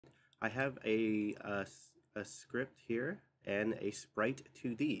I have a script here and a sprite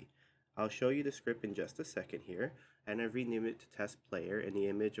 2D. I'll show you the script in just a second here, and I've renamed it to test player, and the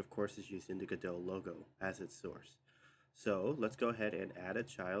image of course is using the Godot logo as its source. So let's go ahead and add a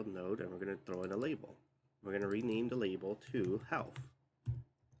child node, and we're going to throw in a label. We're going to rename the label to health.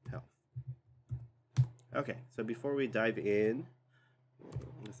 Okay, so before we dive in,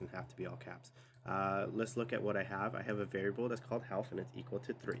 it doesn't have to be all caps. Let's look at what I have. I have a variable that's called health, and it's equal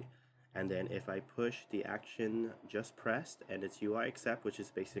to 3. And then if I push the action just pressed and it's UI accept, which is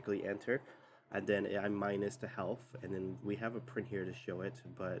basically enter, and then I minus the health, and then we have a print here to show it,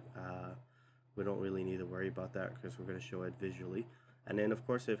 but we don't really need to worry about that because we're going to show it visually. And then of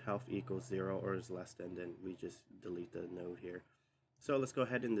course if health equals 0 or is less than, then we just delete the node here. So let's go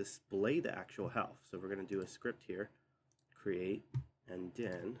ahead and display the actual health. So we're going to do a script here, create, and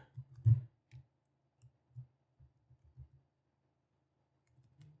then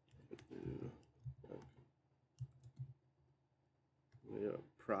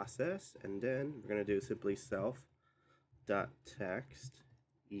process, and then we're going to do simply self dot text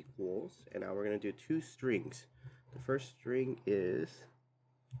equals, and now we're going to do 2 strings. The first string is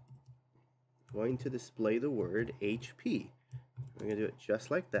going to display the word HP. We're going to do it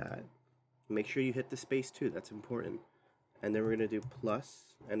just like that. Make sure you hit the space too, that's important. And then we're going to do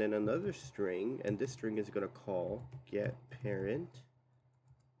plus, and then another string, and this string is going to call get parent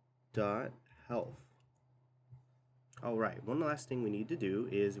dot health. Alright, one last thing we need to do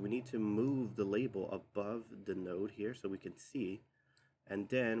is we need to move the label above the node here so we can see. And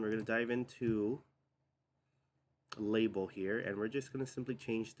then we're going to dive into label here, and we're just going to simply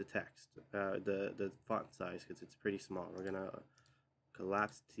change the text, the font size, because it's pretty small. We're going to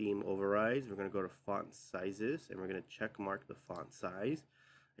collapse theme overrides. We're going to go to font sizes, and we're going to check mark the font size.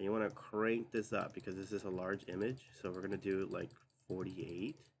 And you want to crank this up because this is a large image, so we're going to do like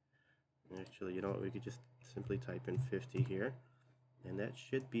 48. Actually, you know what, we could just simply type in 50 here, and that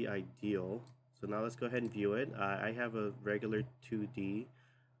should be ideal. So now let's go ahead and view it. I have a regular 2D,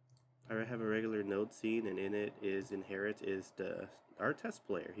 I have a regular node scene, and in it is inherit is our test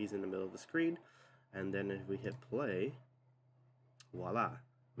player. He's in the middle of the screen, and then if we hit play, voila,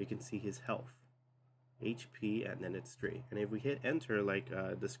 we can see his health, HP, and then it's 3. And if we hit enter like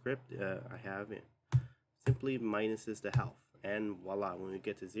the script I have, it simply minuses the health. And voila, when we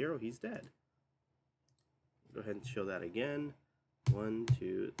get to 0, he's dead. Go ahead and show that again. 1,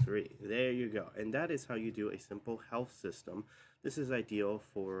 2, 3. There you go. And that is how you do a simple health system. This is ideal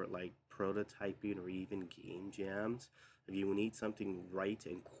for like prototyping or even game jams. If you need something right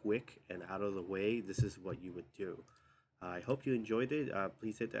and quick and out of the way, this is what you would do. I hope you enjoyed it.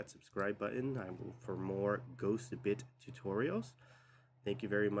 Please hit that subscribe button for more GhostBit tutorials. Thank you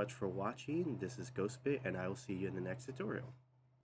very much for watching. This is GhostBit, and I will see you in the next tutorial.